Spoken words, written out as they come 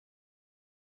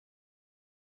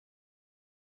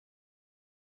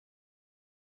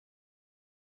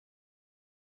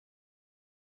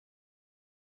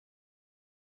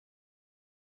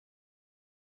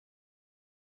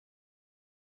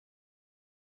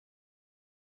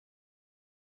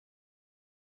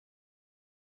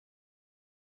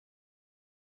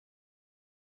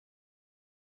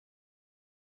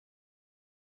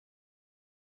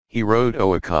He wrote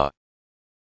MAKKAH.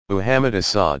 Muhammad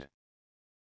Asad.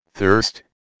 Thirst,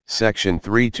 Section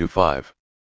 3-5.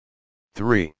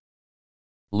 3.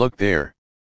 Look there.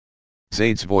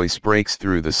 Zaid's voice breaks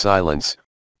through the silence,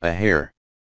 a hare.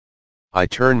 I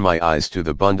turn my eyes to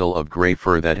the bundle of grey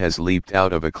fur that has leaped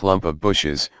out of a clump of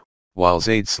bushes, while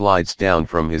Zaid slides down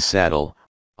from his saddle,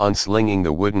 unslinging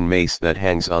the wooden mace that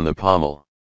hangs on the pommel.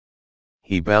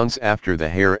 He bounds after the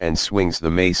hare and swings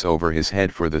the mace over his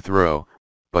head for the throw,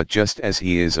 but just as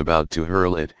he is about to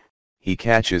hurl it, he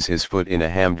catches his foot in a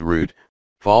hammed root,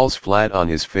 falls flat on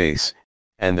his face,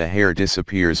 and the hare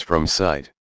disappears from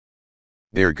sight.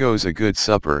 There goes a good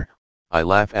supper, I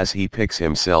laugh as he picks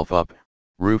himself up,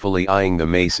 ruefully eyeing the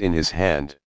mace in his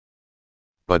hand.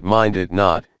 But mind it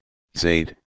not,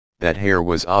 Zaid, that hare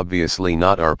was obviously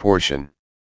not our portion.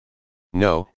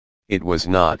 No, it was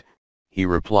not, he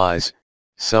replies,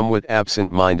 somewhat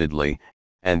absent-mindedly,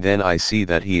 and then I see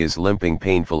that he is limping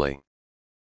painfully.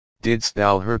 Didst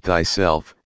thou hurt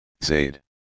thyself, Zaid?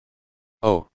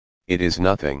 Oh, it is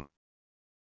nothing.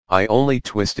 I only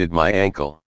twisted my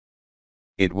ankle.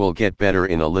 It will get better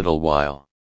in a little while.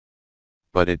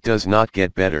 But it does not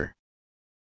get better.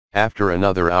 After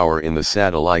another hour in the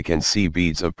saddle I can see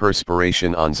beads of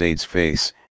perspiration on Zaid's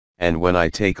face, and when I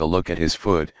take a look at his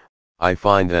foot, I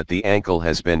find that the ankle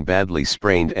has been badly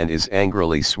sprained and is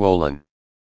angrily swollen.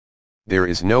 There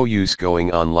is no use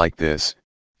going on like this,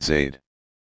 Zaid.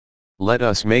 Let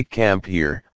us make camp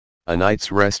here, a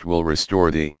night's rest will restore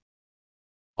thee.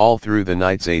 All through the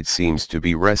night Zaid seems to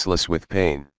be restless with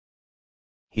pain.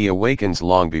 He awakens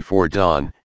long before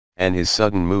dawn, and his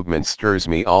sudden movement stirs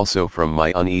me also from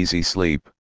my uneasy sleep.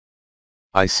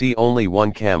 I see only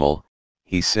one camel,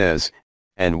 he says,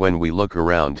 and when we look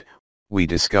around, we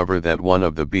discover that one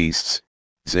of the beasts,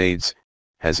 Zaid's,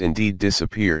 has indeed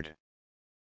disappeared.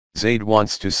 Zaid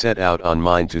wants to set out on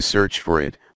mine to search for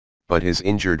it, but his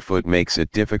injured foot makes it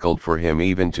difficult for him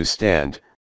even to stand,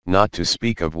 not to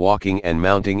speak of walking and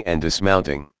mounting and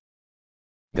dismounting.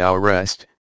 Thou rest,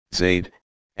 Zaid,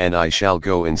 and I shall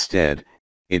go instead.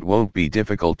 It won't be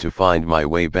difficult to find my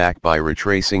way back by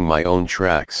retracing my own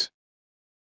tracks.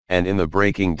 And in the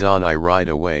breaking dawn I ride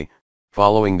away,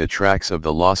 following the tracks of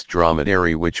the lost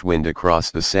dromedary which wind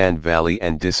across the sand valley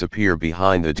and disappear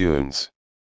behind the dunes.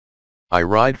 I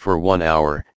ride for 1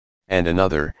 hour, and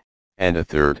another, and a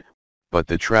third, but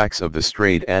the tracks of the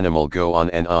strayed animal go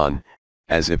on,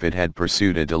 as if it had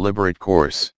pursued a deliberate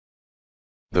course.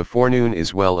 The forenoon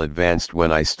is well advanced when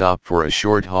I stop for a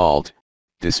short halt,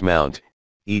 dismount,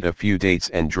 eat a few dates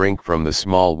and drink from the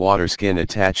small water skin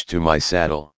attached to my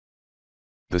saddle.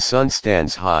 The sun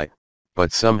stands high,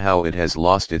 but somehow it has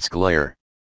lost its glare.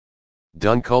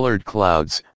 Dun-colored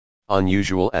clouds,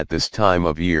 unusual at this time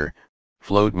of year,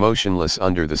 float motionless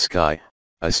under the sky.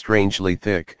 A strangely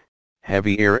thick,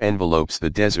 heavy air envelopes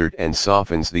the desert and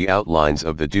softens the outlines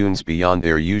of the dunes beyond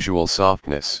their usual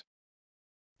softness.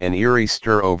 An eerie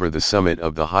stir over the summit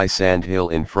of the high sand hill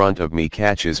in front of me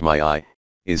catches my eye.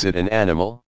 Is it an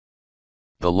animal?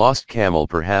 The lost camel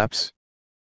perhaps?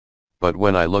 But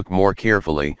when I look more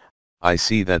carefully, I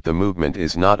see that the movement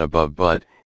is not above but,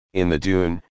 in the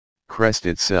dune, crest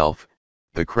itself,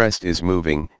 the crest is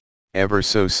moving, ever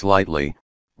so slightly,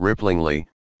 ripplingly,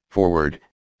 forward,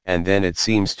 and then it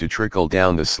seems to trickle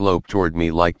down the slope toward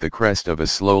me like the crest of a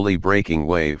slowly breaking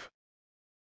wave.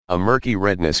 A murky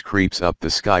redness creeps up the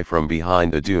sky from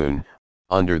behind the dune.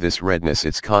 Under this redness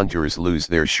its contours lose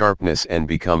their sharpness and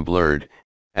become blurred,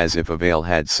 as if a veil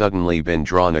had suddenly been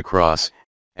drawn across,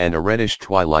 and a reddish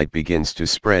twilight begins to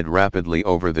spread rapidly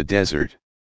over the desert.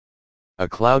 A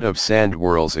cloud of sand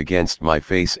whirls against my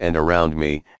face and around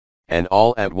me, and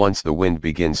all at once the wind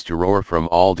begins to roar from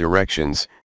all directions,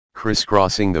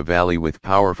 crisscrossing the valley with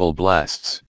powerful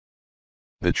blasts.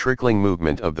 The trickling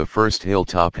movement of the first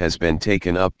hilltop has been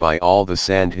taken up by all the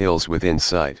sand hills within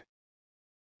sight.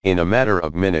 In a matter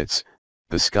of minutes,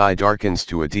 the sky darkens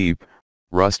to a deep,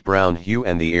 rust-brown hue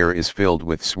and the air is filled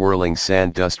with swirling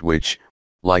sand dust which,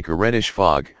 like a reddish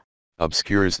fog,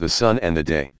 obscures the sun and the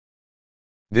day.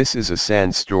 This is a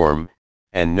sandstorm,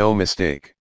 and no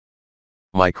mistake.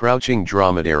 My crouching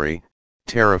dromedary,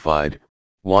 terrified,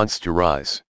 wants to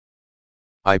rise.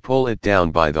 I pull it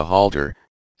down by the halter,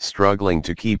 struggling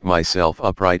to keep myself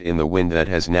upright in the wind that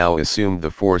has now assumed the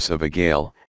force of a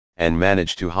gale, and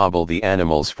manage to hobble the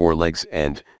animal's forelegs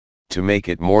and, to make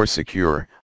it more secure,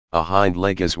 a hind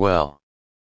leg as well.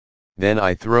 Then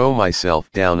I throw myself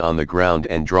down on the ground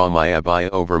and draw my abaya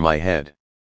over my head.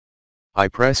 I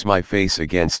press my face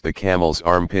against the camel's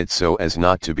armpit so as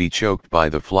not to be choked by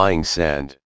the flying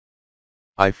sand.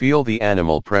 I feel the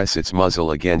animal press its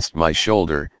muzzle against my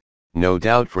shoulder, no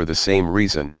doubt for the same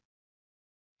reason.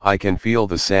 I can feel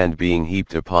the sand being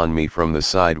heaped upon me from the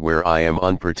side where I am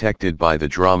unprotected by the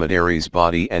dromedary's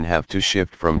body and have to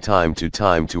shift from time to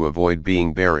time to avoid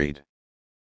being buried.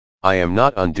 I am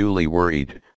not unduly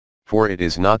worried, for it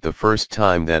is not the first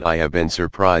time that I have been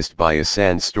surprised by a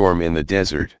sandstorm in the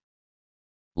desert.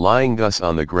 Lying thus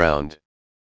on the ground,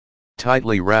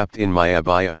 tightly wrapped in my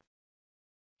abaya,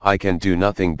 I can do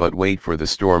nothing but wait for the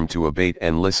storm to abate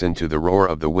and listen to the roar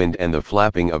of the wind and the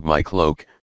flapping of my cloak,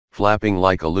 flapping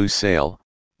like a loose sail,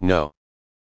 no.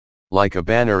 Like a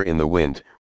banner in the wind,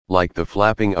 like the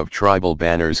flapping of tribal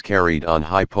banners carried on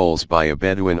high poles by a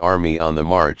Bedouin army on the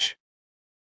march.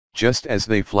 Just as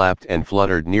they flapped and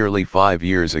fluttered nearly 5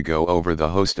 years ago over the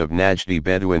host of Najdi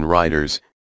Bedouin riders,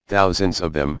 thousands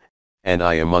of them, and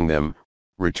I among them,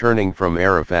 returning from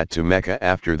Arafat to Mecca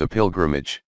after the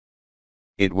pilgrimage.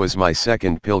 It was my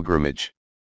second pilgrimage.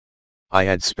 I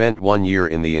had spent 1 year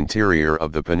in the interior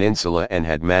of the peninsula and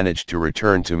had managed to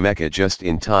return to Mecca just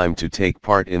in time to take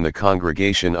part in the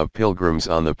congregation of pilgrims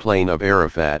on the plain of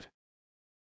Arafat,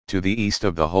 to the east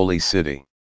of the holy city.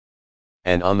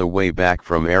 And on the way back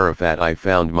from Arafat I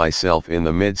found myself in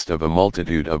the midst of a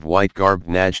multitude of white-garbed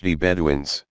Najdi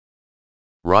Bedouins,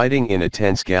 riding in a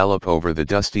tense gallop over the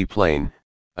dusty plain,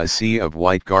 a sea of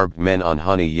white-garbed men on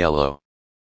honey yellow,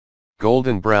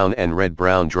 golden brown and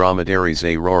red-brown dromedaries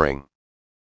a roaring,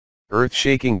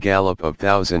 earth-shaking gallop of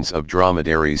thousands of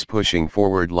dromedaries pushing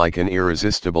forward like an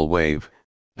irresistible wave,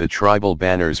 the tribal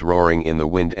banners roaring in the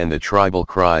wind and the tribal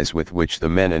cries with which the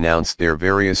men announced their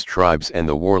various tribes and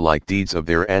the warlike deeds of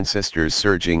their ancestors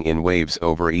surging in waves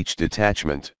over each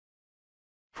detachment.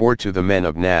 For to the men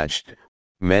of Najd,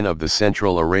 men of the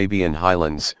Central Arabian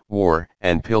highlands, war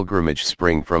and pilgrimage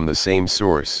spring from the same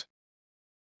source.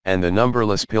 And the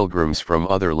numberless pilgrims from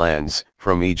other lands,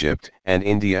 from Egypt and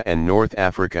India and North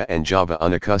Africa and Java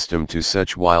unaccustomed to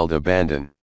such wild abandon,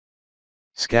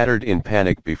 scattered in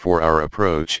panic before our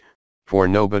approach, for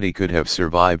nobody could have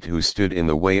survived who stood in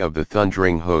the way of the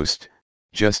thundering host,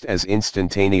 just as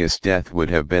instantaneous death would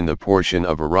have been the portion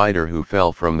of a rider who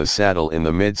fell from the saddle in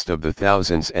the midst of the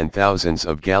thousands and thousands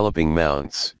of galloping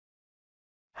mounts.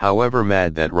 However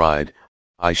mad that ride,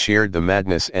 I shared the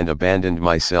madness and abandoned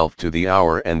myself to the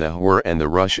hour and the whir and the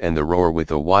rush and the roar with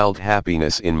a wild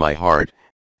happiness in my heart,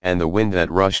 and the wind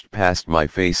that rushed past my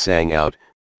face sang out,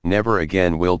 "Never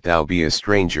again wilt thou be a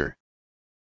stranger.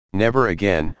 Never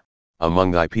again, among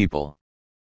thy people."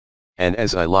 And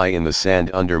as I lie in the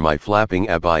sand under my flapping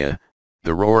abaya,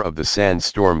 the roar of the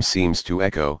sandstorm seems to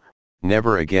echo,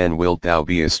 "Never again wilt thou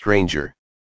be a stranger."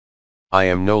 I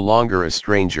am no longer a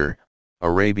stranger,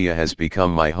 Arabia has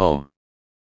become my home.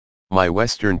 My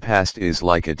western past is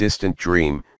like a distant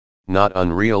dream, not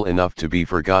unreal enough to be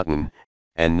forgotten,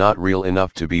 and not real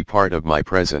enough to be part of my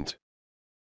present.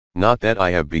 Not that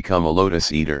I have become a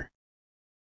lotus eater.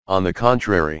 On the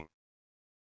contrary.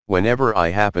 Whenever I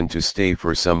happen to stay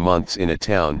for some months in a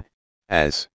town,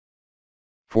 as,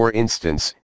 for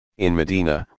instance, in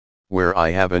Medina, where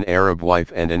I have an Arab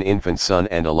wife and an infant son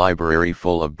and a library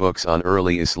full of books on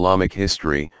early Islamic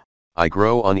history, I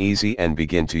grow uneasy and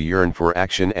begin to yearn for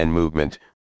action and movement,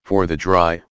 for the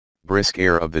dry, brisk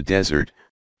air of the desert,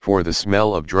 for the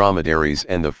smell of dromedaries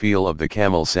and the feel of the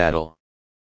camel saddle.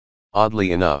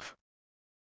 Oddly enough,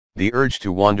 the urge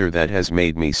to wander that has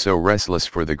made me so restless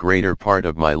for the greater part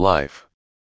of my life,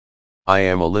 I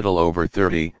am a little over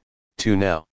 32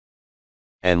 now,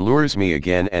 and lures me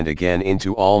again and again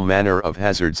into all manner of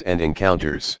hazards and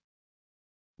encounters,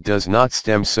 does not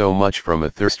stem so much from a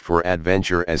thirst for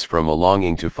adventure as from a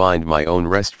longing to find my own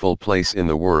restful place in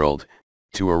the world,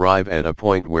 to arrive at a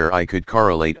point where I could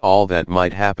correlate all that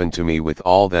might happen to me with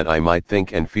all that I might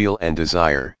think and feel and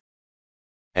desire.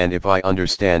 And if I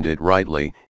understand it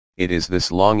rightly, it is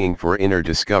this longing for inner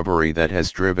discovery that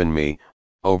has driven me,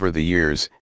 over the years,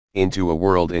 into a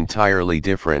world entirely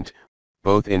different,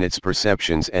 both in its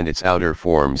perceptions and its outer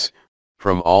forms,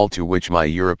 from all to which my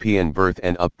European birth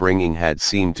and upbringing had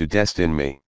seemed to destine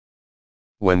me.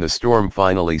 When the storm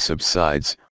finally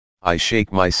subsides, I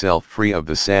shake myself free of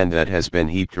the sand that has been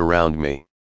heaped around me.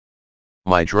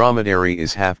 My dromedary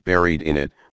is half buried in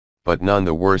it, but none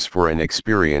the worse for an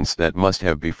experience that must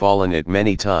have befallen it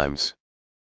many times.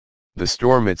 The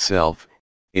storm itself,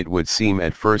 it would seem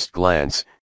at first glance,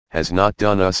 has not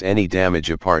done us any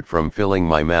damage apart from filling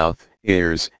my mouth,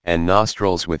 ears, and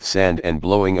nostrils with sand and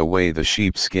blowing away the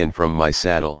sheepskin from my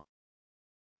saddle.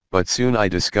 But soon I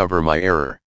discover my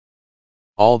error.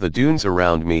 All the dunes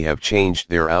around me have changed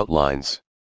their outlines.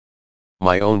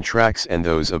 My own tracks and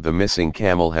those of the missing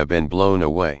camel have been blown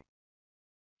away.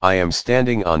 I am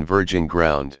standing on virgin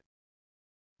ground.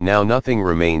 Now nothing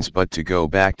remains but to go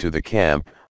back to the camp,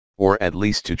 or at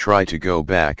least to try to go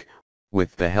back,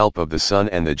 with the help of the sun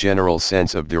and the general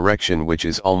sense of direction which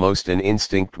is almost an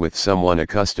instinct with someone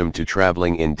accustomed to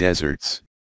traveling in deserts.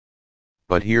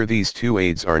 But here these two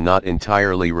aids are not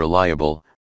entirely reliable,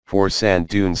 for sand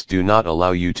dunes do not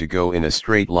allow you to go in a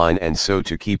straight line and so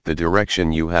to keep the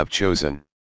direction you have chosen.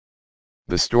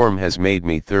 The storm has made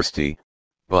me thirsty,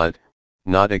 but,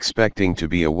 not expecting to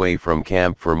be away from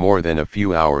camp for more than a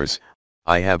few hours,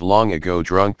 I have long ago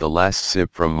drunk the last sip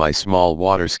from my small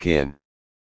water skin.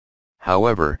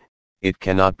 However, it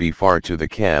cannot be far to the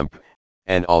camp,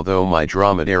 and although my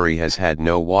dromedary has had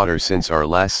no water since our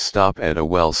last stop at a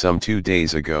well some 2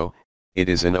 days ago, it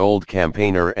is an old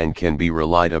campaigner and can be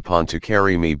relied upon to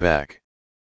carry me back.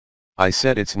 I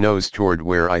set its nose toward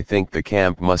where I think the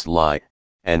camp must lie,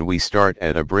 and we start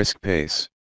at a brisk pace.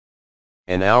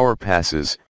 An hour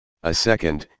passes, a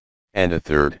second, and a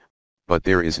third, but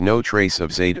there is no trace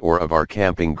of Zaid or of our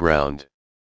camping ground.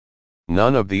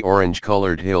 None of the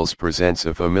orange-colored hills presents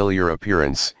a familiar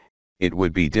appearance. It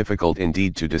would be difficult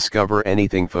indeed to discover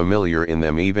anything familiar in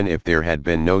them even if there had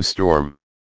been no storm.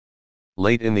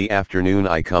 Late in the afternoon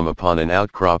I come upon an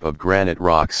outcrop of granite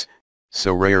rocks,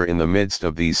 so rare in the midst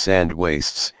of these sand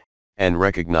wastes, and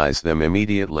recognize them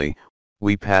immediately.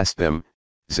 We passed them,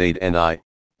 Zaid and I,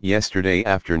 yesterday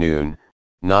afternoon,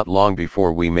 not long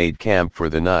before we made camp for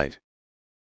the night.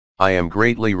 I am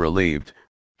greatly relieved,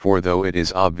 for though it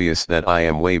is obvious that I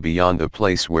am way beyond the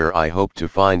place where I hoped to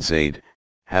find Zaid,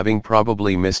 having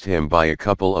probably missed him by a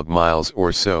couple of miles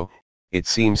or so, it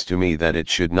seems to me that it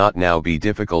should not now be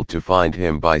difficult to find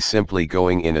him by simply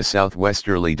going in a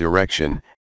southwesterly direction,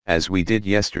 as we did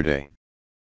yesterday.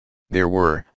 There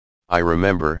were, I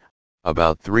remember,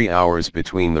 about 3 hours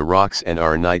between the rocks and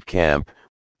our night camp,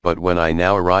 but when I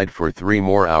now ride for 3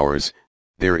 more hours,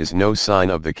 there is no sign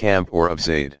of the camp or of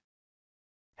Zaid.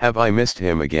 Have I missed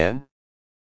him again?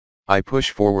 I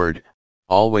push forward,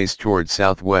 always toward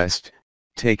southwest,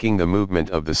 taking the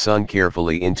movement of the sun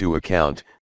carefully into account.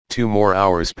 2 more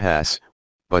hours pass,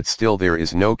 but still there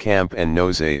is no camp and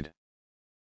no Zaid.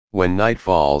 When night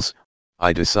falls,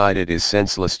 I decide it is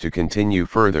senseless to continue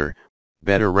further,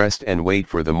 better rest and wait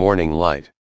for the morning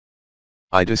light.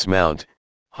 I dismount,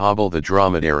 hobble the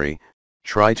dromedary,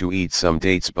 try to eat some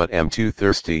dates but am too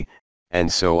thirsty, and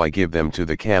so I give them to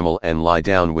the camel and lie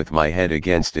down with my head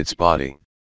against its body.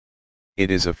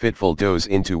 It is a fitful doze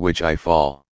into which I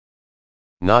fall.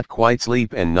 Not quite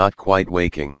sleep and not quite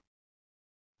waking,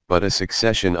 but a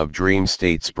succession of dream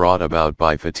states brought about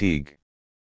by fatigue,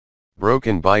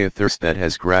 broken by a thirst that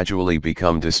has gradually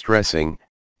become distressing,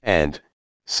 and,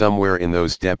 somewhere in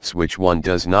those depths which one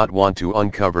does not want to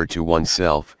uncover to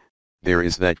oneself, there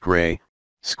is that grey,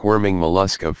 squirming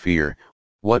mollusk of fear.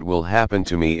 What will happen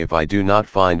to me if I do not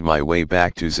find my way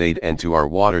back to Zaid and to our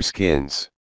water skins?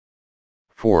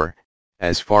 For,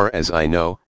 as far as I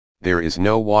know, there is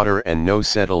no water and no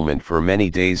settlement for many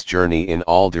days' journey in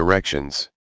all directions.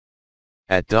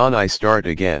 At dawn I start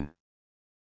again.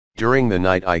 During the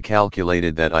night I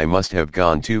calculated that I must have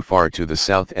gone too far to the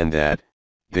south and that,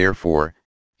 therefore,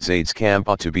 Zaid's camp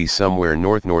ought to be somewhere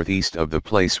north-northeast of the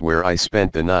place where I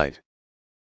spent the night.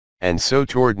 And so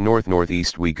toward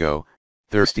north-northeast we go,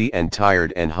 thirsty and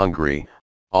tired and hungry,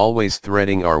 always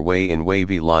threading our way in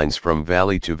wavy lines from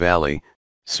valley to valley,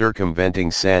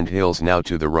 circumventing sand hills now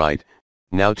to the right,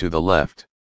 now to the left.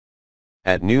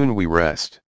 At noon we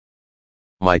rest.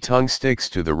 My tongue sticks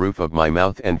to the roof of my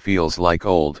mouth and feels like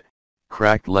old,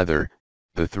 cracked leather,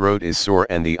 the throat is sore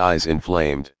and the eyes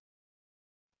inflamed.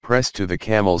 Pressed to the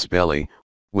camel's belly,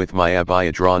 with my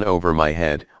abaya drawn over my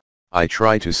head, I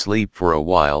try to sleep for a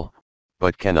while,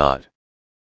 but cannot.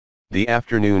 The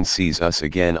afternoon sees us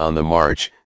again on the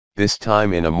march, this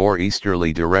time in a more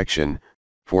easterly direction,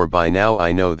 for by now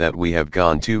I know that we have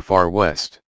gone too far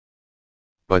west.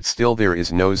 But still there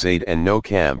is no Zaid and no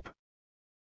camp.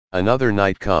 Another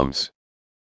night comes.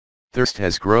 Thirst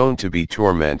has grown to be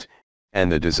torment, and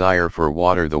the desire for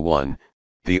water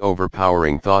the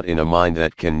overpowering thought in a mind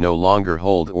that can no longer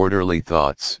hold orderly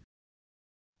thoughts.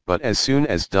 But as soon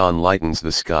as dawn lightens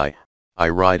the sky, I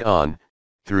ride on,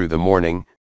 through the morning,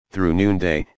 through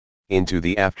noonday, into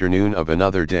the afternoon of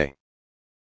another day.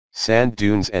 Sand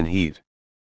dunes and heat.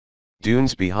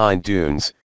 Dunes behind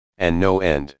dunes, and no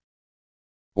end.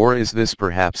 Or is this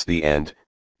perhaps the end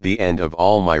of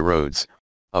all my roads,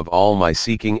 of all my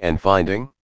seeking and finding?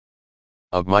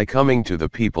 Of my coming to the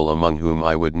people among whom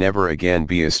I would never again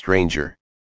be a stranger.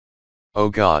 O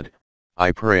God,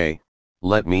 I pray,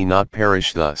 let me not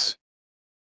perish thus.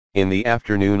 In the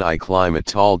afternoon I climb a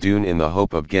tall dune in the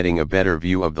hope of getting a better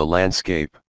view of the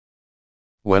landscape.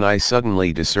 When I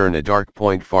suddenly discern a dark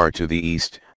point far to the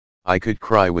east, I could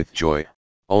cry with joy,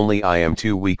 only I am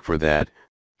too weak for that,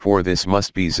 for this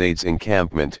must be Zaid's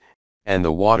encampment, and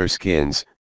the waterskins,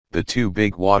 the two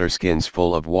big waterskins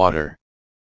full of water.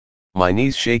 My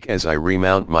knees shake as I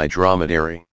remount my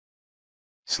dromedary.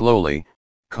 Slowly,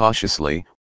 cautiously,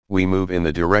 we move in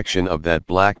the direction of that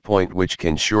black point which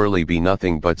can surely be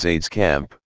nothing but Zaid's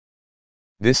camp.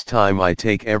 This time I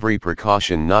take every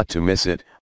precaution not to miss it.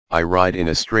 I ride in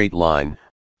a straight line,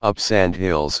 up sand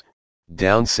hills,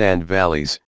 down sand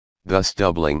valleys, thus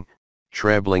doubling,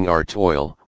 trebling our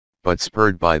toil, but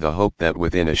spurred by the hope that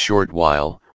within a short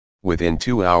while, within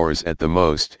 2 hours at the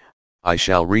most, I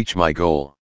shall reach my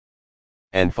goal.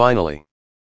 And finally,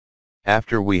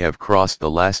 after we have crossed the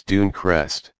last dune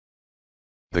crest,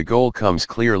 the goal comes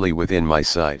clearly within my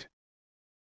sight.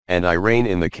 And I rein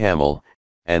in the camel,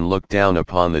 and look down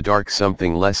upon the dark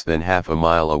something less than half a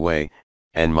mile away,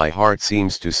 and my heart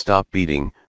seems to stop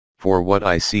beating, for what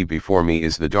I see before me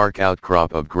is the dark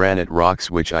outcrop of granite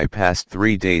rocks which I passed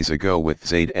 3 days ago with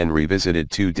Zaid and revisited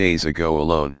 2 days ago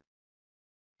alone.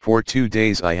 For 2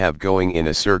 days I have going in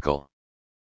a circle.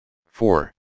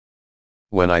 4.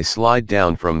 When I slide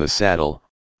down from the saddle,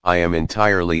 I am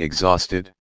entirely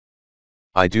exhausted.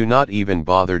 I do not even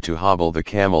bother to hobble the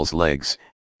camel's legs,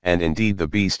 and indeed the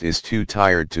beast is too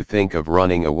tired to think of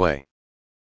running away.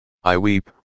 I weep,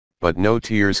 but no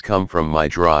tears come from my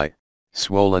dry,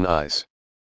 swollen eyes.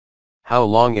 How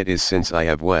long it is since I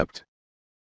have wept.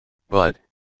 But,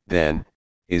 then,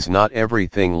 is not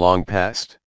everything long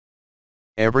past?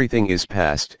 Everything is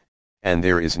past, and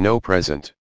there is no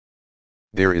present.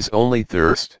 There is only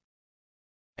thirst,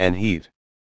 and heat,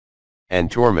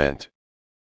 and torment.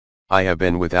 I have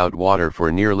been without water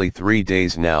for nearly 3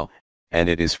 days now, and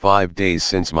it is 5 days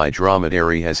since my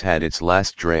dromedary has had its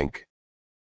last drink.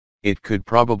 It could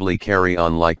probably carry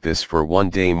on like this for 1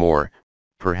 day more,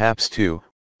 perhaps 2,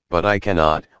 but I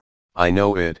cannot, I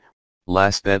know it,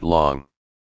 last that long.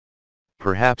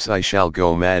 Perhaps I shall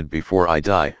go mad before I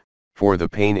die, for the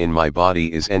pain in my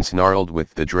body is ensnarled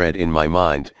with the dread in my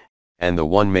mind, and the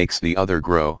one makes the other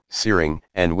grow, searing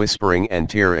and whispering and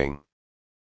tearing.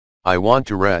 I want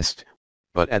to rest,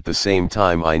 but at the same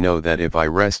time I know that if I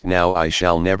rest now I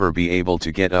shall never be able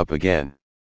to get up again.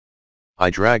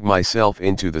 I drag myself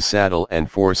into the saddle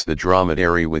and force the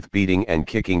dromedary with beating and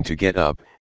kicking to get up,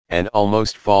 and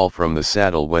almost fall from the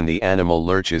saddle when the animal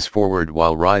lurches forward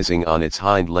while rising on its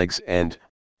hind legs and,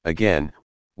 again,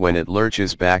 when it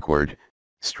lurches backward,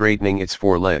 straightening its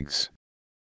forelegs.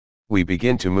 We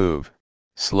begin to move,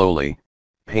 slowly,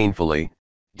 painfully,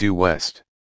 due west.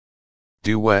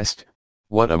 Due west,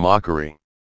 what a mockery!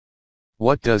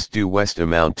 What does due west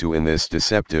amount to in this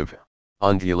deceptive,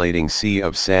 undulating sea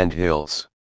of sand hills?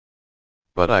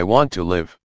 But I want to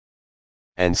live.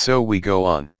 And so we go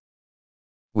on.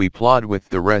 We plod with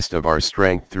the rest of our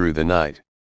strength through the night.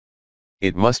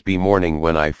 It must be morning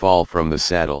when I fall from the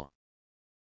saddle.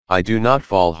 I do not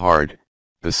fall hard,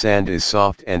 the sand is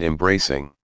soft and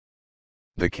embracing.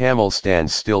 The camel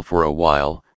stands still for a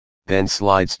while, then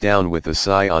slides down with a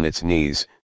sigh on its knees,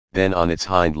 then on its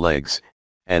hind legs,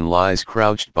 and lies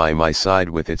crouched by my side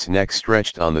with its neck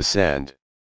stretched on the sand.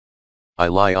 I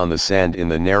lie on the sand in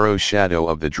the narrow shadow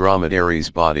of the dromedary's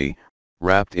body,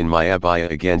 wrapped in my abaya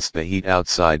against the heat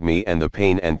outside me and the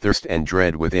pain and thirst and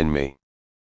dread within me.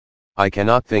 I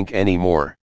cannot think any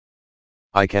more.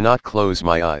 I cannot close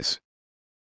my eyes.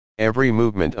 Every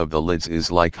movement of the lids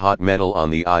is like hot metal on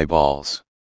the eyeballs.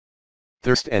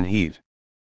 Thirst and heat.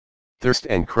 Thirst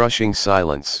and crushing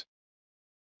silence.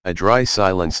 A dry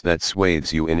silence that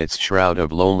swathes you in its shroud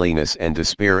of loneliness and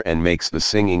despair and makes the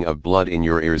singing of blood in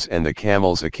your ears and the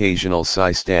camel's occasional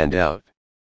sigh stand out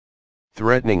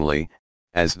threateningly,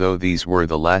 as though these were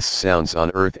the last sounds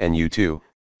on earth and you too,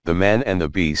 the man and the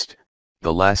beast,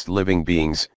 the last living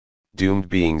beings, doomed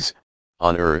beings,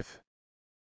 on earth.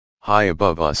 High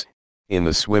above us, in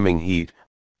the swimming heat,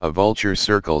 a vulture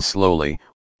circles slowly,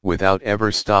 without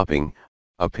ever stopping,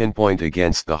 a pinpoint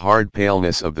against the hard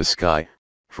paleness of the sky,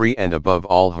 free and above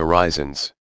all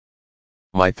horizons.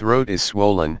 My throat is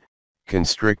swollen,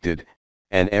 constricted,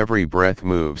 and every breath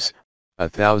moves,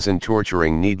 1,000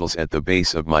 torturing needles at the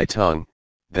base of my tongue,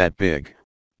 that big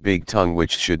tongue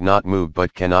which should not move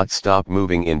but cannot stop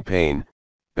moving in pain,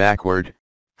 backward,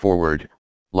 forward,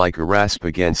 like a rasp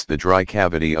against the dry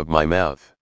cavity of my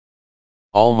mouth.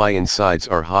 All my insides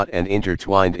are hot and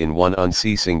intertwined in one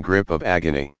unceasing grip of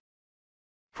agony.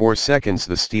 For seconds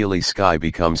the steely sky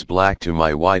becomes black to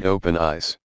my wide-open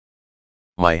eyes.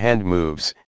 My hand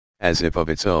moves, as if of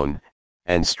its own,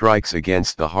 and strikes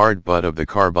against the hard butt of the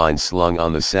carbine slung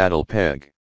on the saddle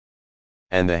peg.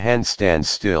 And the hand stands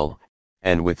still,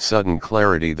 and with sudden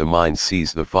clarity the mind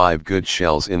sees the 5 good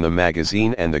shells in the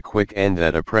magazine and the quick end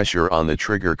that a pressure on the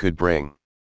trigger could bring.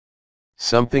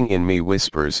 Something in me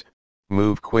whispers,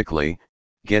 move quickly,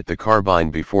 get the carbine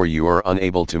before you are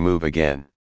unable to move again.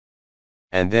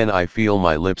 And then I feel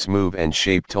my lips move and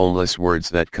shape toneless words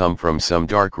that come from some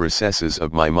dark recesses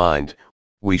of my mind,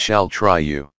 we shall try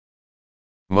you.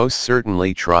 Most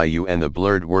certainly try you, and the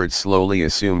blurred words slowly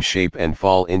assume shape and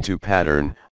fall into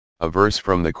pattern, a verse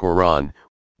from the Quran,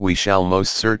 we shall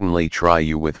most certainly try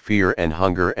you with fear and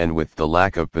hunger and with the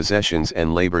lack of possessions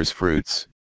and labor's fruits.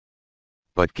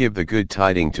 But give the good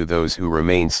tiding to those who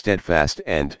remain steadfast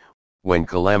and, when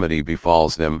calamity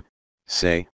befalls them,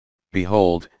 say,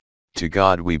 behold, to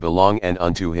God we belong and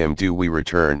unto him do we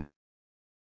return.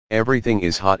 Everything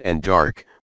is hot and dark,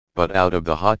 but out of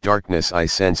the hot darkness I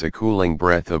sense a cooling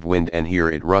breath of wind and hear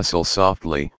it rustle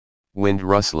softly, wind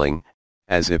rustling,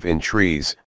 as if in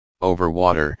trees, over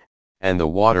water, and the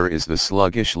water is the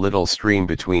sluggish little stream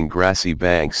between grassy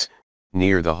banks,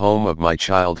 near the home of my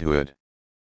childhood.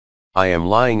 I am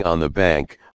lying on the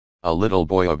bank, a little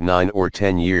boy of 9 or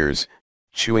 10 years,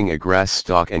 chewing a grass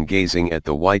stalk and gazing at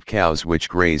the white cows which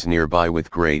graze nearby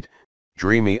with great,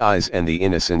 dreamy eyes and the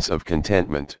innocence of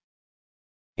contentment.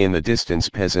 In the distance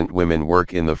peasant women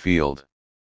work in the field.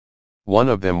 One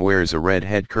of them wears a red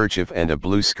headkerchief and a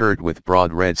blue skirt with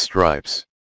broad red stripes.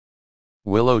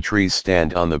 Willow trees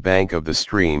stand on the bank of the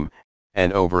stream,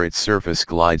 and over its surface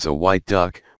glides a white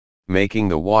duck, making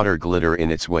the water glitter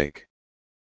in its wake.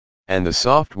 And the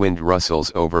soft wind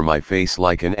rustles over my face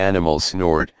like an animal's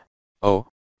snort. Oh,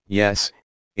 yes,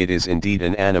 it is indeed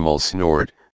an animal's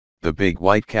snort. The big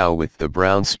white cow with the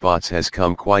brown spots has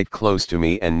come quite close to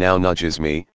me and now nudges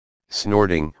me,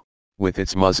 snorting, with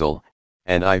its muzzle,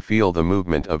 and I feel the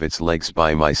movement of its legs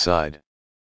by my side.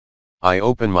 I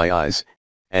open my eyes,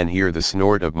 and hear the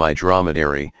snort of my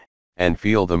dromedary, and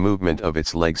feel the movement of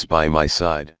its legs by my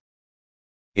side.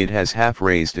 It has half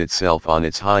raised itself on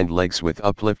its hind legs with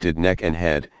uplifted neck and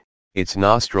head, its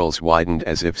nostrils widened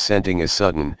as if scenting a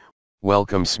sudden,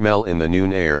 welcome smell in the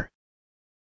noon air.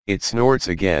 It snorts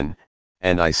again,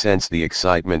 and I sense the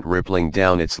excitement rippling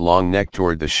down its long neck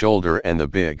toward the shoulder and the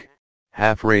big,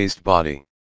 half-raised body.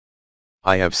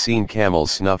 I have seen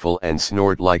camels snuffle and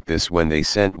snort like this when they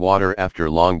scent water after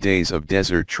long days of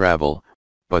desert travel,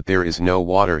 but there is no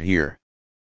water here.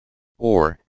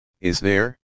 Or, is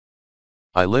there?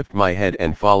 I lift my head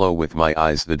and follow with my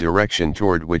eyes the direction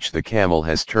toward which the camel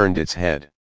has turned its head.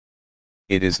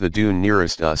 It is the dune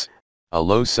nearest us, a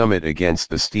low summit against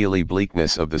the steely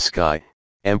bleakness of the sky,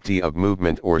 empty of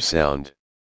movement or sound.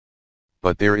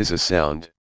 But there is a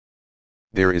sound.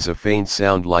 There is a faint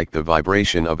sound like the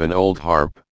vibration of an old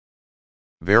harp.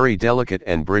 Very delicate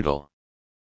and brittle.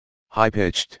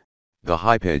 High-pitched, the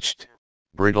high-pitched,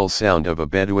 brittle sound of a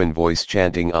Bedouin voice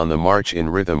chanting on the march in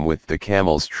rhythm with the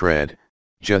camel's tread,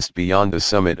 just beyond the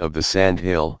summit of the sand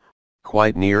hill,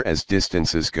 quite near as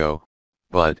distances go,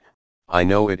 but, I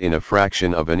know it in a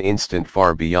fraction of an instant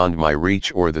far beyond my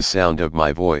reach or the sound of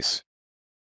my voice.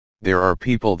 There are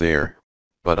people there,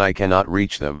 but I cannot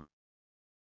reach them.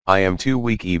 I am too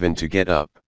weak even to get up.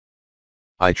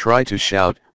 I try to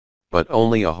shout, but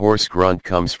only a hoarse grunt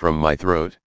comes from my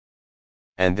throat.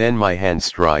 And then my hand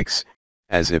strikes,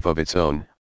 as if of its own,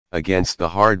 against the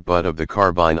hard butt of the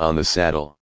carbine on the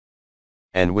saddle.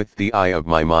 And with the eye of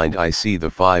my mind I see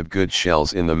the 5 good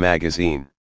shells in the magazine.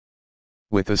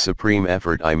 With a supreme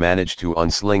effort I manage to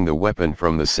unsling the weapon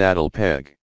from the saddle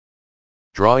peg.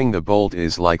 Drawing the bolt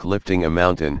is like lifting a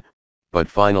mountain, but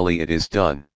finally it is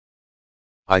done.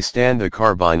 I stand the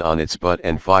carbine on its butt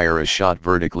and fire a shot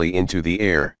vertically into the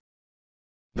air.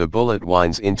 The bullet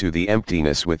winds into the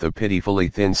emptiness with a pitifully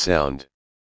thin sound.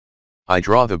 I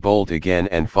draw the bolt again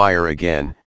and fire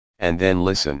again, and then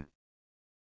listen.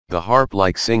 The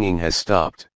harp-like singing has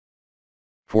stopped.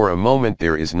 For a moment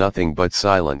there is nothing but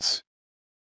silence.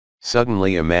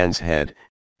 Suddenly a man's head,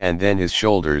 and then his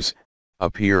shoulders,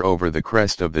 appear over the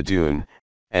crest of the dune,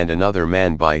 and another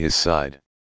man by his side.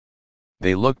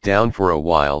 They look down for a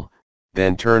while,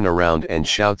 then turn around and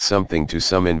shout something to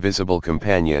some invisible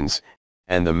companions,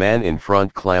 and the man in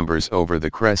front clambers over the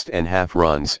crest and half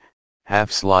runs,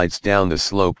 half slides down the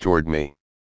slope toward me.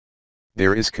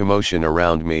 There is commotion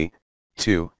around me,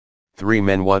 2, 3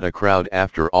 men, what a crowd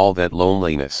after all that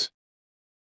loneliness,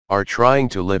 are trying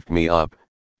to lift me up,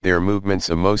 their movements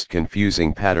a most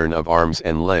confusing pattern of arms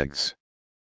and legs.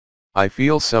 I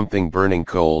feel something burning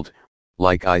cold,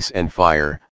 like ice and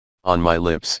fire, on my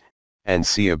lips, and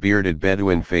see a bearded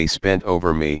Bedouin face bent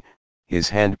over me, his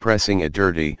hand pressing a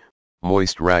dirty,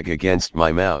 moist rag against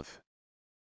my mouth.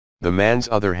 The man's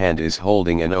other hand is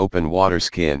holding an open water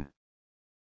skin.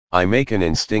 I make an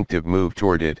instinctive move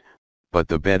toward it, but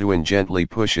the Bedouin gently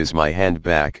pushes my hand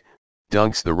back,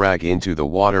 dunks the rag into the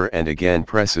water and again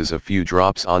presses a few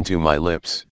drops onto my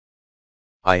lips.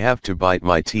 I have to bite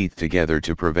my teeth together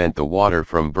to prevent the water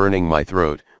from burning my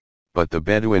throat, but the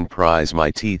Bedouin pries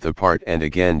my teeth apart and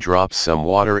again drops some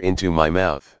water into my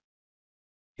mouth.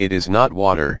 It is not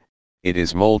water, it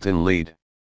is molten lead.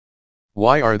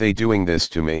 Why are they doing this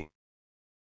to me?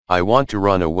 I want to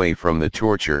run away from the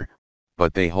torture,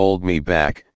 but they hold me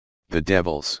back, the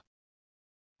devils.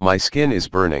 My skin is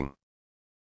burning.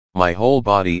 My whole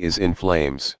body is in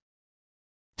flames.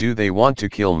 Do they want to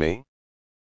kill me?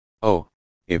 Oh,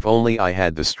 if only I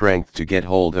had the strength to get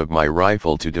hold of my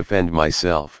rifle to defend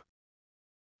myself.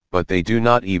 But they do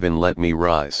not even let me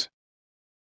rise.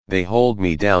 They hold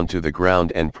me down to the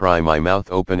ground and pry my mouth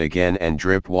open again and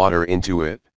drip water into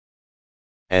it.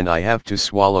 And I have to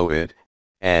swallow it,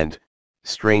 and,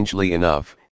 strangely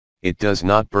enough, it does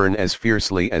not burn as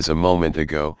fiercely as a moment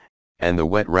ago, and the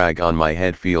wet rag on my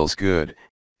head feels good,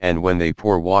 and when they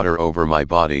pour water over my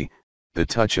body, the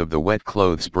touch of the wet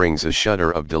clothes brings a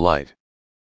shudder of delight.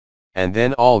 And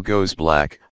then all goes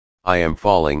black, I am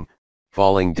falling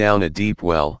down a deep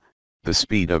well, the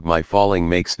speed of my falling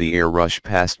makes the air rush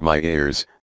past my ears,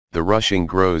 the rushing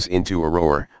grows into a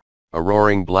roar, a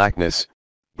roaring blackness,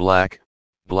 black,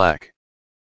 black.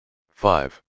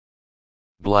 5.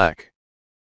 Black.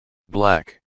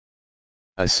 Black.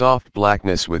 A soft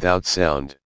blackness without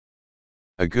sound.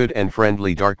 A good and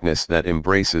friendly darkness that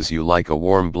embraces you like a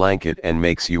warm blanket and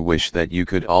makes you wish that you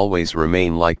could always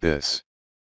remain like this.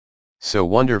 So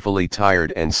wonderfully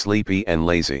tired and sleepy and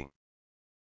lazy.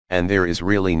 And there is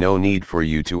really no need for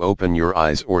you to open your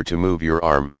eyes or to move your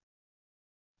arm.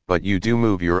 But you do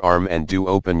move your arm and do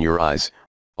open your eyes,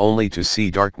 only to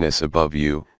see darkness above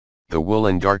you, the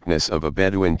woolen darkness of a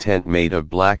Bedouin tent made of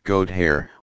black goat hair,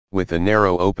 with a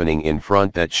narrow opening in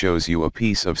front that shows you a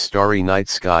piece of starry night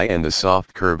sky and the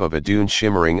soft curve of a dune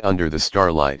shimmering under the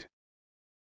starlight.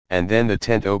 And then the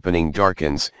tent opening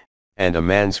darkens, and a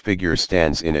man's figure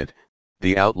stands in it,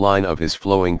 the outline of his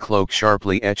flowing cloak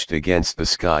sharply etched against the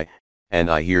sky, and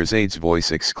I hear Zaid's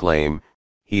voice exclaim,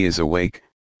 "He is awake,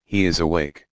 he is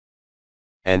awake."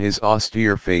 And his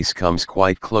austere face comes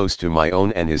quite close to my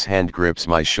own and his hand grips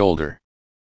my shoulder.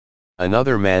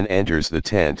 Another man enters the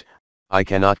tent, I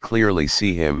cannot clearly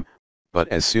see him, but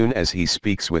as soon as he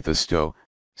speaks with a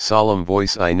solemn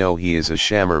voice I know he is a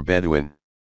Shamir Bedouin.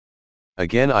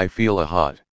 Again I feel a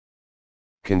hot,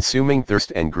 consuming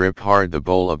thirst and grip hard the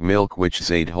bowl of milk which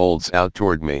Zaid holds out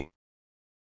toward me.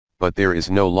 But there is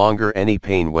no longer any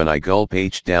pain when I gulp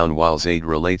down while Zaid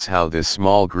relates how this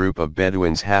small group of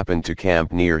Bedouins happened to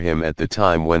camp near him at the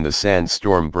time when the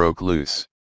sandstorm broke loose.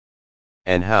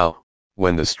 And how,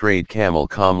 when the strayed camel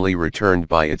calmly returned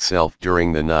by itself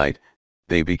during the night,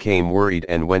 they became worried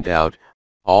and went out,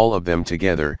 all of them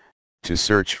together, to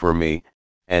search for me,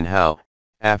 and how,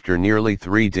 after nearly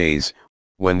 3 days,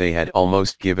 when they had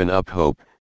almost given up hope,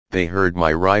 they heard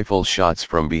my rifle shots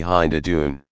from behind a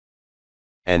dune.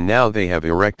 And now they have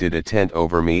erected a tent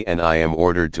over me and I am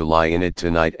ordered to lie in it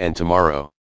tonight and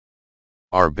tomorrow.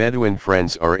 Our Bedouin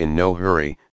friends are in no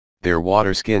hurry, their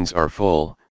water skins are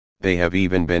full, they have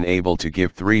even been able to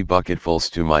give 3 bucketfuls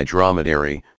to my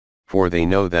dromedary, for they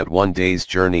know that one day's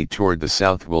journey toward the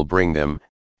south will bring them,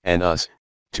 and us,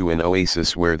 to an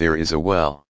oasis where there is a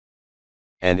well.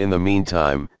 And in the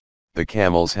meantime, the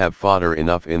camels have fodder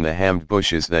enough in the hammed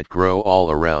bushes that grow all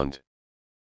around.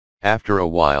 After a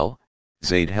while,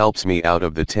 Zaid helps me out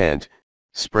of the tent,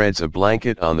 spreads a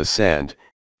blanket on the sand,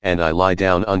 and I lie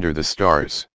down under the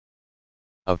stars.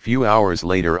 A few hours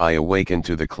later I awaken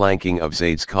to the clanking of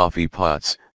Zaid's coffee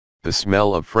pots, the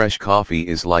smell of fresh coffee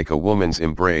is like a woman's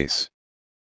embrace.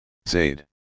 Zaid.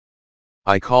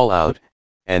 I call out,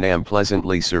 and am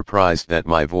pleasantly surprised that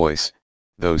my voice,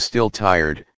 though still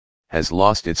tired, has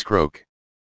lost its croak.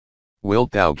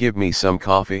 Wilt thou give me some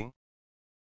coffee?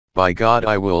 By God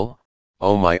I will,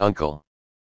 O my uncle.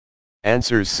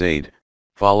 Answers Zaid,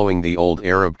 following the old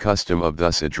Arab custom of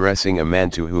thus addressing a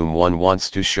man to whom one wants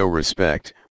to show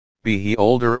respect, be he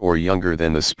older or younger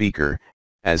than the speaker.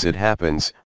 As it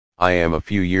happens, I am a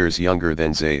few years younger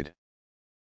than Zaid.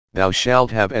 Thou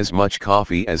shalt have as much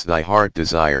coffee as thy heart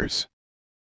desires.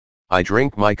 I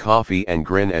drink my coffee and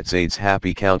grin at Zaid's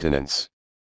happy countenance.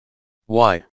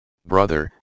 Why,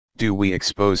 brother, do we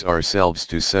expose ourselves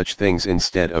to such things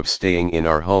instead of staying in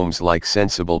our homes like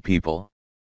sensible people?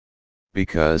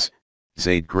 Because,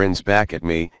 Zaid grins back at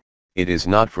me, it is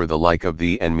not for the like of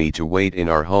thee and me to wait in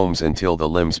our homes until the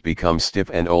limbs become stiff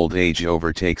and old age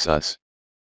overtakes us.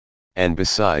 And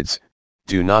besides,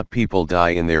 do not people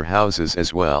die in their houses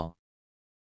as well?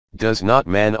 Does not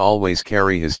man always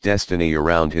carry his destiny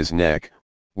around his neck,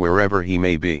 wherever he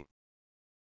may be?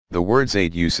 The word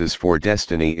Zayd uses for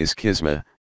destiny is kisma,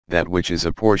 that which is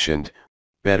apportioned,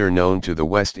 better known to the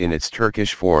West in its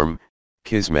Turkish form,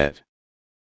 kismet.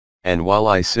 And while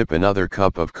I sip another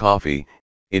cup of coffee,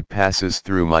 it passes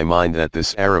through my mind that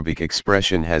this Arabic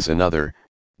expression has another,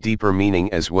 deeper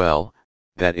meaning as well,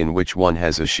 that in which one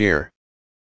has a share.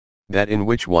 That in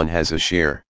which one has a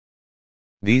share.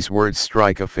 These words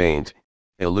strike a faint,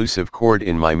 elusive chord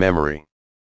in my memory.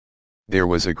 There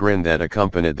was a grin that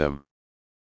accompanied them.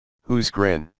 Whose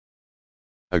grin?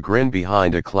 A grin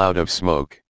behind a cloud of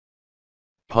smoke.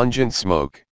 Pungent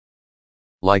smoke.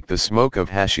 Like the smoke of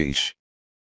hashish.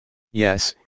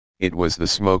 Yes, it was the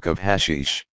smoke of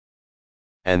hashish.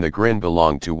 And the grin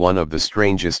belonged to one of the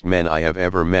strangest men I have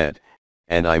ever met,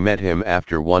 and I met him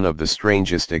after one of the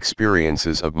strangest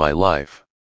experiences of my life.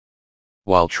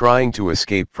 While trying to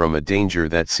escape from a danger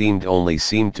that seemed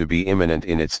to be imminent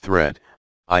in its threat,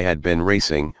 I had been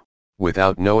racing,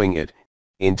 without knowing it,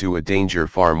 into a danger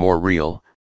far more real,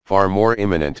 far more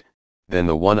imminent, than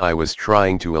the one I was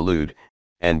trying to elude,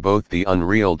 and both the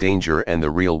unreal danger and the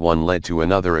real one led to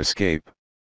another escape.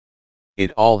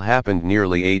 It all happened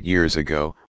nearly 8 years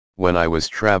ago, when I was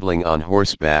traveling on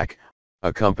horseback,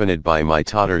 accompanied by my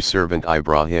Tatar servant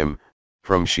Ibrahim,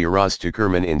 from Shiraz to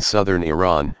Kerman in southern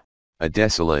Iran, a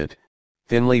desolate,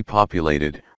 thinly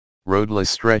populated, roadless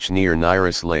stretch near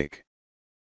Niris Lake.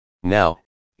 Now,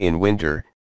 in winter,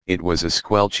 it was a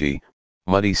squelchy,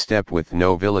 muddy steppe with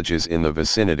no villages in the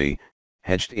vicinity,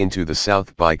 hedged into the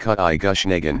south by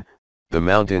Kut-i-Gushnegan, the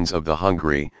mountains of the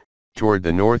Hungary. Toward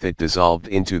the north it dissolved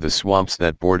into the swamps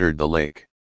that bordered the lake.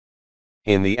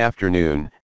 In the afternoon,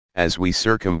 as we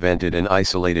circumvented an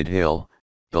isolated hill,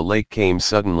 the lake came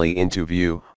suddenly into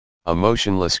view, a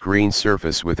motionless green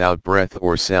surface without breath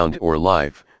or sound or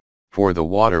life, for the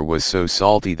water was so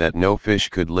salty that no fish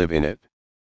could live in it.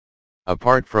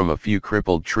 Apart from a few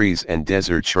crippled trees and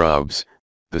desert shrubs,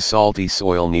 the salty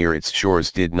soil near its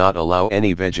shores did not allow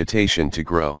any vegetation to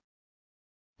grow.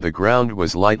 The ground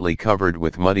was lightly covered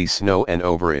with muddy snow, and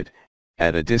over it,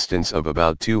 at a distance of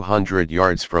about 200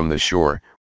 yards from the shore,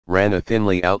 ran a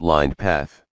thinly outlined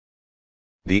path.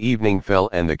 The evening fell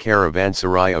and the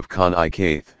caravanserai of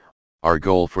Khan-i-Kaith, our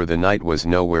goal for the night, was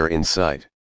nowhere in sight.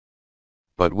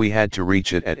 But we had to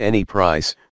reach it at any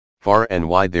price. Far and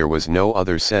wide there was no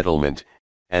other settlement,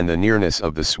 and the nearness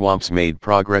of the swamps made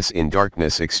progress in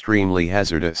darkness extremely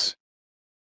hazardous.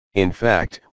 In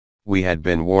fact, we had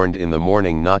been warned in the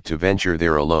morning not to venture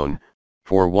there alone,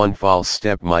 for one false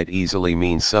step might easily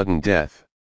mean sudden death.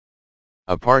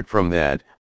 Apart from that,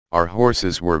 our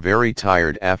horses were very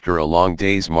tired after a long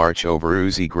day's march over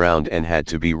oozy ground and had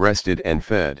to be rested and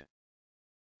fed.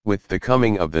 With the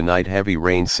coming of the night, heavy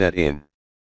rain set in.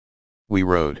 We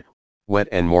rode, wet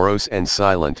and morose and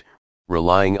silent,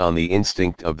 relying on the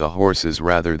instinct of the horses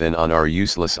rather than on our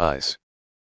useless eyes.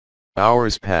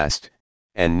 Hours passed,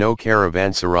 and no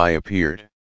caravanserai appeared.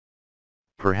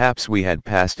 Perhaps we had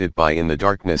passed it by in the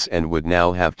darkness and would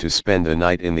now have to spend the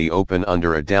night in the open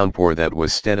under a downpour that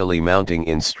was steadily mounting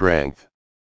in strength.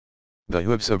 The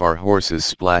hooves of our horses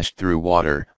splashed through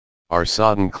water, our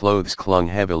sodden clothes clung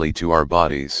heavily to our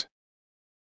bodies.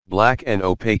 Black and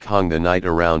opaque hung the night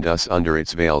around us under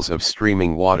its veils of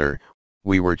streaming water.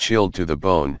 We were chilled to the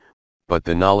bone, but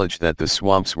the knowledge that the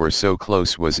swamps were so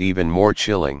close was even more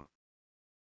chilling.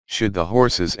 Should the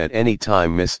horses at any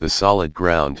time miss the solid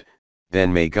ground,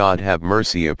 then may God have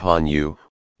mercy upon you,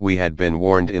 we had been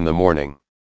warned in the morning.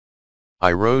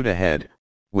 I rode ahead,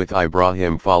 with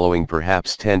Ibrahim following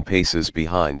perhaps 10 paces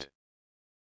behind.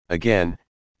 Again,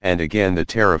 and again the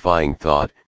terrifying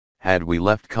thought, had we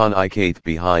left Khan-i-Kaith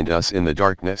behind us in the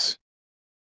darkness?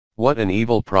 What an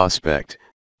evil prospect,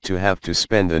 to have to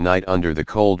spend the night under the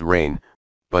cold rain,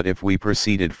 but if we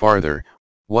proceeded farther,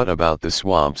 what about the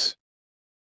swamps?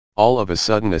 All of a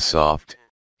sudden a soft,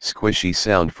 squishy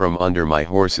sound from under my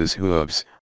horse's hooves.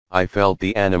 I felt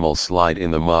the animal slide in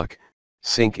the muck,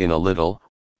 sink in a little,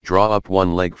 draw up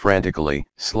one leg frantically,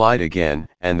 slide again,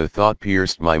 and the thought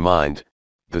pierced my mind,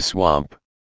 the swamp.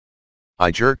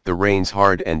 I jerked the reins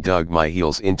hard and dug my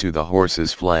heels into the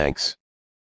horse's flanks.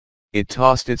 It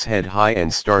tossed its head high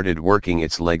and started working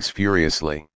its legs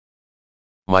furiously.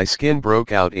 My skin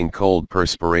broke out in cold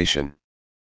perspiration.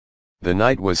 The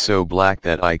night was so black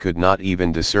that I could not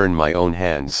even discern my own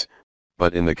hands,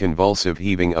 but in the convulsive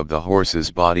heaving of the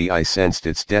horse's body I sensed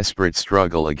its desperate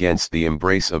struggle against the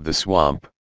embrace of the swamp.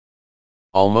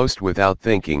 Almost without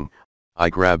thinking, I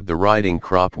grabbed the riding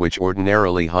crop which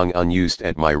ordinarily hung unused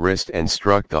at my wrist and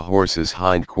struck the horse's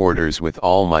hind quarters with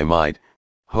all my might,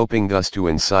 hoping thus to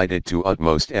incite it to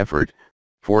utmost effort,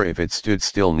 for if it stood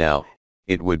still now,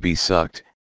 it would be sucked,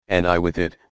 and I with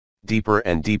it, deeper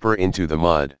and deeper into the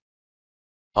mud.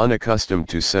 Unaccustomed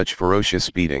to such ferocious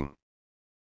beating,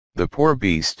 the poor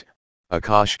beast, a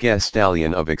Kashgar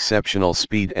stallion of exceptional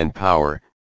speed and power,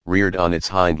 reared on its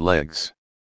hind legs,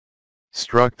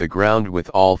 struck the ground with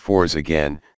all fours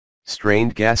again,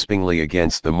 strained gaspingly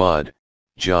against the mud,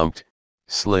 jumped,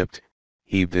 slipped,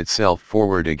 heaved itself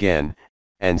forward again,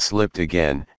 and slipped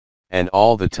again, and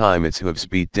all the time its hooves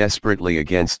beat desperately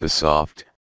against the soft,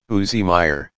 oozy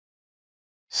mire.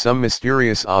 Some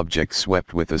mysterious object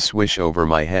swept with a swish over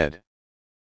my head.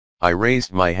 I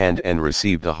raised my hand and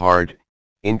received a hard,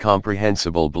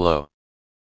 incomprehensible blow.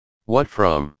 What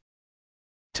from?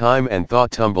 Time and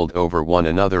thought tumbled over one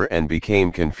another and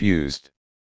became confused.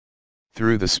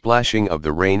 Through the splashing of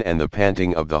the rain and the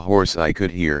panting of the horse I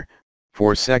could hear,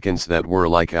 for seconds that were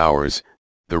like hours,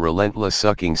 the relentless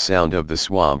sucking sound of the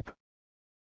swamp.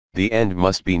 The end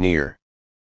must be near.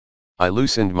 I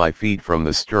loosened my feet from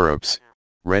the stirrups,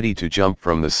 ready to jump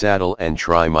from the saddle and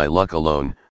try my luck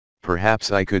alone.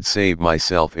 Perhaps I could save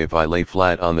myself if I lay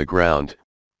flat on the ground,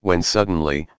 when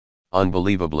suddenly,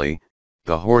 unbelievably,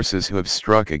 the horse's hooves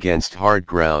struck against hard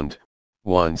ground,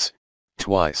 once,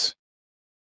 twice.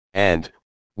 And,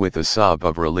 with a sob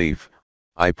of relief,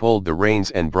 I pulled the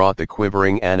reins and brought the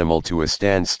quivering animal to a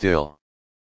standstill.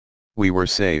 We were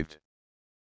saved.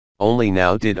 Only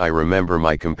now did I remember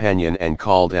my companion and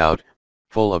called out,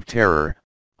 full of terror,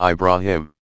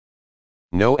 "Ibrahim."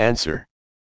 No answer.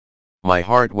 My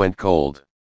heart went cold.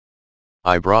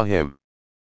 Ibrahim.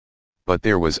 But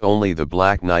there was only the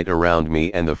black night around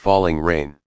me and the falling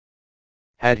rain.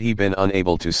 Had he been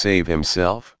unable to save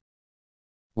himself?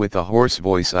 With a hoarse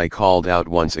voice I called out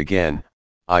once again,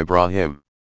 "Ibrahim."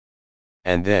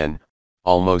 And then,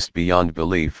 almost beyond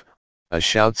belief, a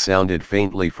shout sounded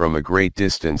faintly from a great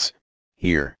distance,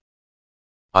 "Here!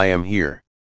 I am here!"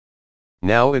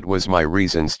 Now it was my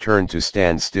reason's turn to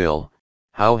stand still.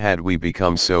 How had we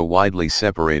become so widely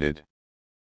separated?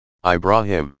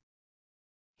 Ibrahim!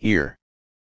 Here!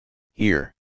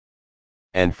 Here!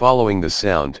 And following the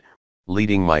sound,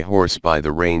 leading my horse by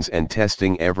the reins and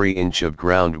testing every inch of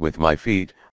ground with my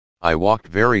feet, I walked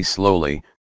very slowly,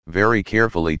 very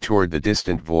carefully toward the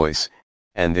distant voice,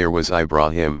 and there was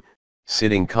Ibrahim,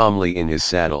 sitting calmly in his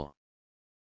saddle.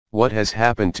 "What has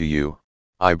happened to you,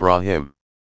 Ibrahim?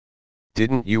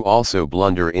 Didn't you also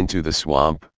blunder into the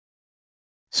swamp?"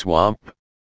 "Swamp?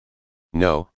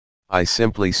 No, I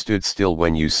simply stood still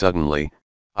when you suddenly,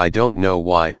 I don't know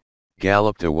why,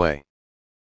 galloped away."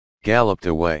 Galloped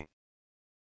away.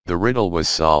 The riddle was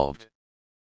solved.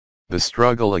 The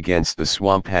struggle against the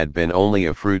swamp had been only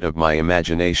a fruit of my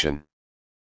imagination.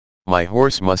 My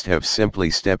horse must have simply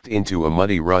stepped into a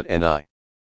muddy rut and I,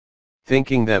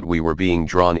 thinking that we were being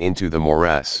drawn into the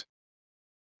morass,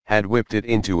 had whipped it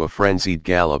into a frenzied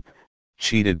gallop.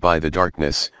 Cheated by the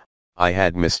darkness, I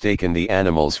had mistaken the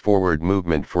animal's forward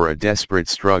movement for a desperate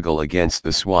struggle against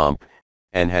the swamp,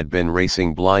 and had been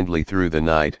racing blindly through the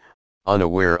night,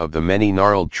 unaware of the many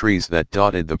gnarled trees that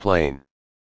dotted the plain.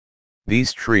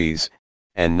 These trees,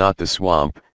 and not the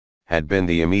swamp, had been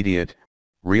the immediate,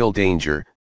 real danger.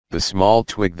 The small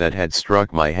twig that had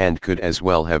struck my hand could as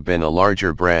well have been a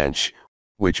larger branch,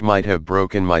 which might have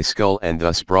broken my skull and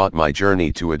thus brought my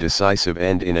journey to a decisive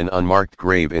end in an unmarked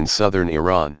grave in southern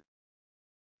Iran.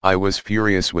 I was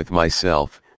furious with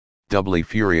myself, doubly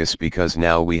furious because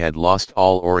now we had lost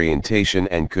all orientation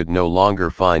and could no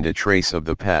longer find a trace of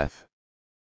the path.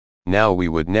 Now we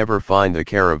would never find the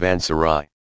caravanserai.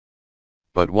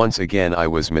 But once again I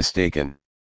was mistaken.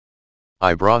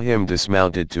 Ibrahim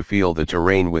dismounted to feel the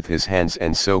terrain with his hands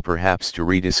and so perhaps to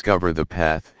rediscover the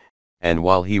path, and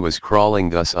while he was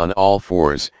crawling thus on all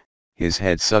fours, his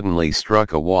head suddenly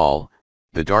struck a wall,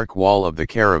 the dark wall of the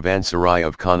caravanserai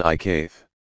of Khan-i-Kaith.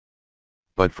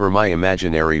 But for my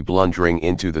imaginary blundering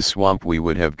into the swamp we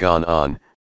would have gone on,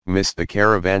 missed the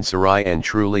caravanserai and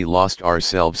truly lost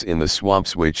ourselves in the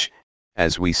swamps which,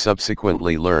 as we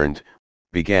subsequently learned,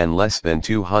 began less than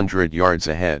 200 yards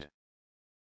ahead.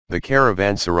 The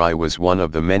caravanserai was one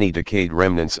of the many decayed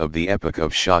remnants of the epoch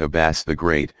of Shah Abbas the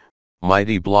Great,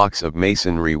 mighty blocks of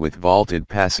masonry with vaulted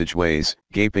passageways,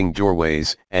 gaping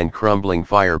doorways, and crumbling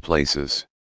fireplaces.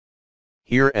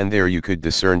 Here and there you could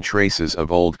discern traces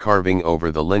of old carving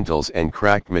over the lintels and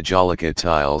cracked majolica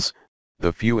tiles.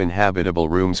 The few inhabitable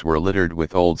rooms were littered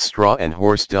with old straw and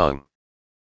horse dung.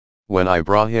 When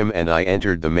Ibrahim and I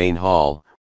entered the main hall,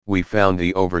 we found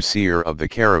the overseer of the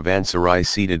caravanserai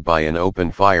seated by an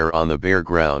open fire on the bare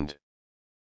ground.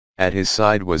 At his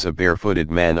side was a barefooted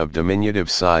man of diminutive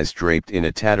size draped in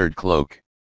a tattered cloak.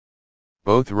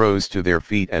 Both rose to their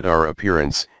feet at our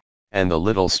appearance, and the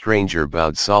little stranger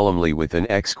bowed solemnly with an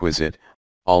exquisite,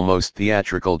 almost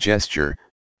theatrical gesture,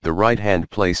 the right hand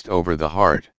placed over the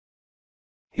heart.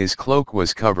 His cloak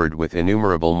was covered with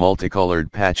innumerable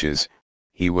multicolored patches,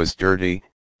 he was dirty,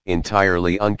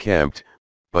 entirely unkempt,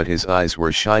 but his eyes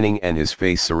were shining and his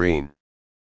face serene.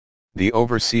 The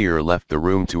overseer left the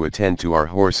room to attend to our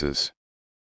horses.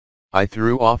 I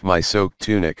threw off my soaked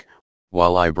tunic,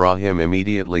 while Ibrahim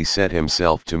immediately set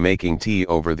himself to making tea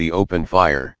over the open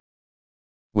fire.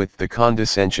 With the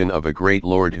condescension of a great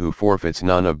lord who forfeits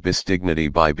none of his dignity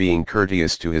by being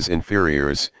courteous to his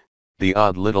inferiors, the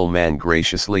odd little man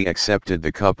graciously accepted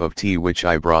the cup of tea which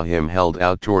Ibrahim held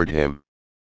out toward him.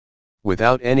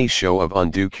 Without any show of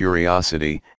undue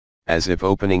curiosity, as if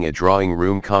opening a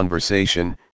drawing-room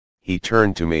conversation, he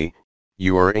turned to me,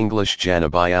 "You are English,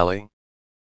 Janabi Ali?"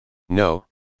 "No,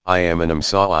 I am an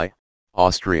Amsa'i,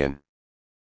 Austrian."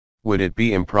 "Would it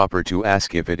be improper to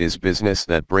ask if it is business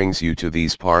that brings you to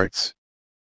these parts?"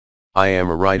 "I am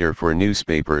a writer for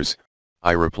newspapers,"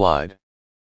 I replied.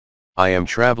 "I am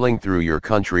traveling through your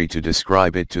country to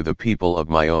describe it to the people of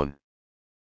my own.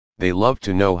 They love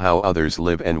to know how others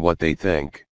live and what they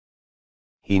think."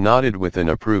 He nodded with an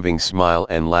approving smile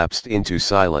and lapsed into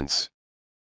silence.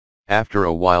 After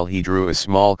a while he drew a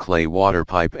small clay water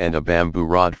pipe and a bamboo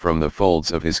rod from the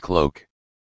folds of his cloak.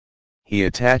 He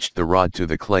attached the rod to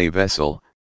the clay vessel,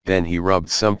 then he rubbed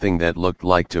something that looked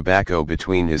like tobacco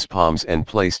between his palms and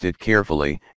placed it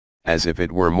carefully, as if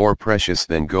it were more precious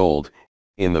than gold,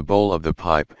 in the bowl of the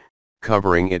pipe,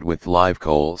 covering it with live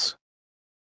coals.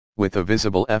 With a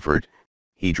visible effort,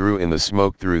 he drew in the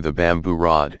smoke through the bamboo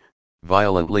rod,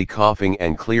 violently coughing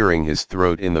and clearing his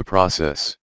throat in the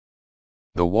process.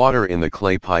 The water in the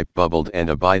clay pipe bubbled and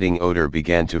a biting odor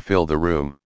began to fill the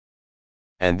room.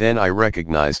 And then I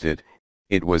recognized it.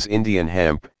 It was Indian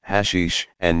hemp, hashish,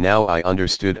 and now I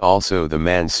understood also the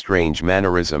man's strange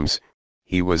mannerisms.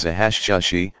 He was a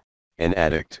hashishi, an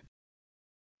addict.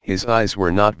 His eyes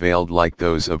were not veiled like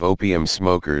those of opium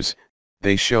smokers,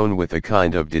 they shone with a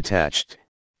kind of detached,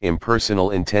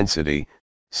 impersonal intensity,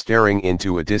 staring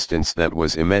into a distance that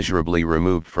was immeasurably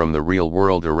removed from the real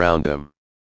world around them.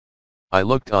 I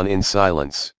looked on in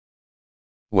silence.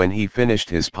 When he finished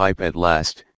his pipe at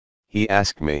last, he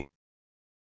asked me,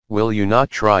 "Will you not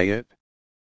try it?"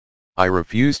 I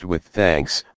refused with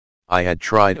thanks. I had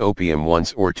tried opium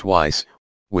once or twice,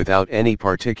 without any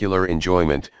particular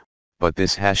enjoyment, but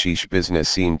this hashish business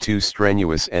seemed too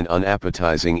strenuous and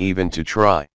unappetizing even to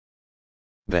try.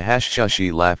 The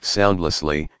hashishi laughed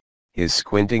soundlessly, his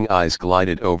squinting eyes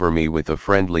glided over me with a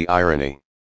friendly irony.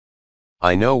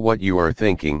 "I know what you are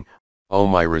thinking, oh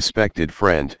my respected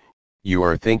friend, you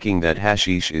are thinking that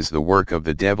hashish is the work of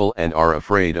the devil and are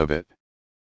afraid of it.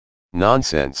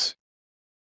 Nonsense.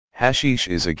 Hashish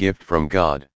is a gift from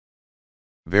God.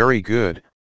 Very good,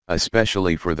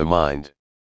 especially for the mind.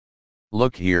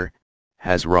 Look here,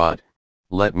 Hazrat,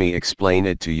 let me explain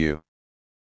it to you.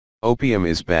 Opium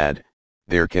is bad,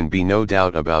 there can be no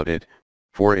doubt about it,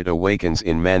 for it awakens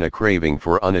in man a craving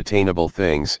for unattainable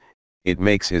things, it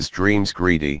makes his dreams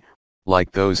greedy,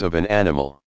 like those of an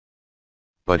animal.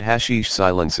 But hashish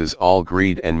silences all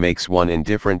greed and makes one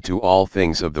indifferent to all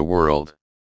things of the world.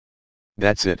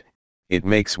 That's it, it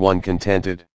makes one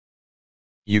contented.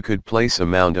 You could place a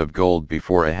mound of gold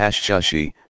before a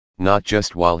hashishi, not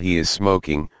just while he is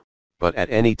smoking, but at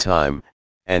any time,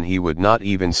 and he would not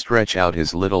even stretch out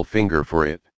his little finger for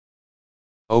it.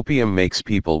 Opium makes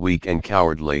people weak and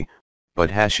cowardly,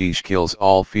 but hashish kills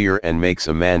all fear and makes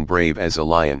a man brave as a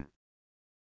lion.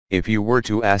 If you were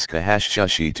to ask a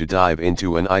hashishi to dive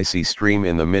into an icy stream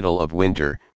in the middle of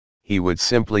winter, he would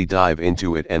simply dive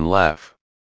into it and laugh.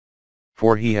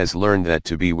 For he has learned that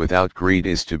to be without greed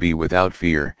is to be without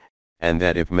fear, and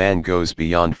that if man goes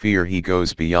beyond fear he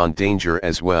goes beyond danger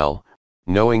as well,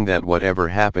 knowing that whatever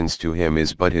happens to him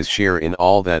is but his share in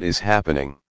all that is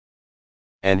happening.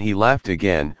 And he laughed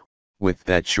again, with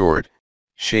that short,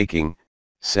 shaking,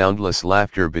 soundless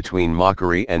laughter between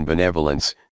mockery and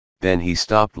benevolence, then he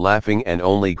stopped laughing and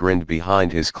only grinned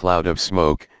behind his cloud of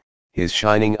smoke, his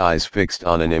shining eyes fixed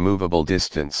on an immovable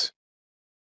distance.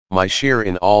 My share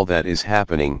in all that is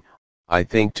happening, I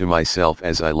think to myself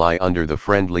as I lie under the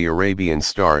friendly Arabian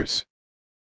stars.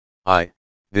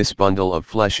 This bundle of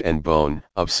flesh and bone,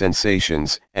 of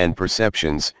sensations and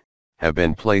perceptions, have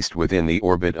been placed within the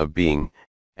orbit of being,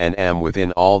 and am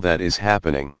within all that is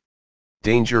happening.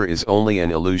 Danger is only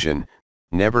an illusion,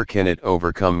 never can it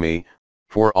overcome me,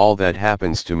 for all that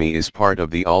happens to me is part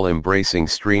of the all-embracing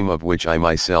stream of which I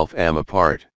myself am a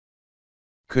part.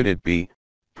 Could it be,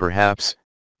 perhaps,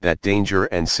 that danger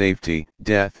and safety,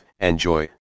 death and joy,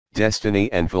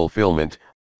 destiny and fulfillment,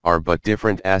 are but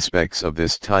different aspects of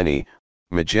this tiny,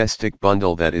 majestic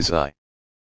bundle that is I.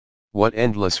 What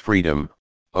endless freedom,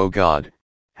 O God,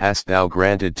 hast thou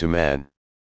granted to man?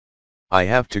 I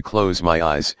have to close my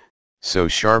eyes, so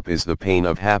sharp is the pain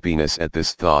of happiness at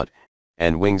this thought,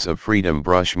 and wings of freedom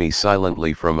brush me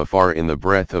silently from afar in the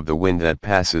breath of the wind that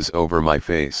passes over my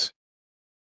face.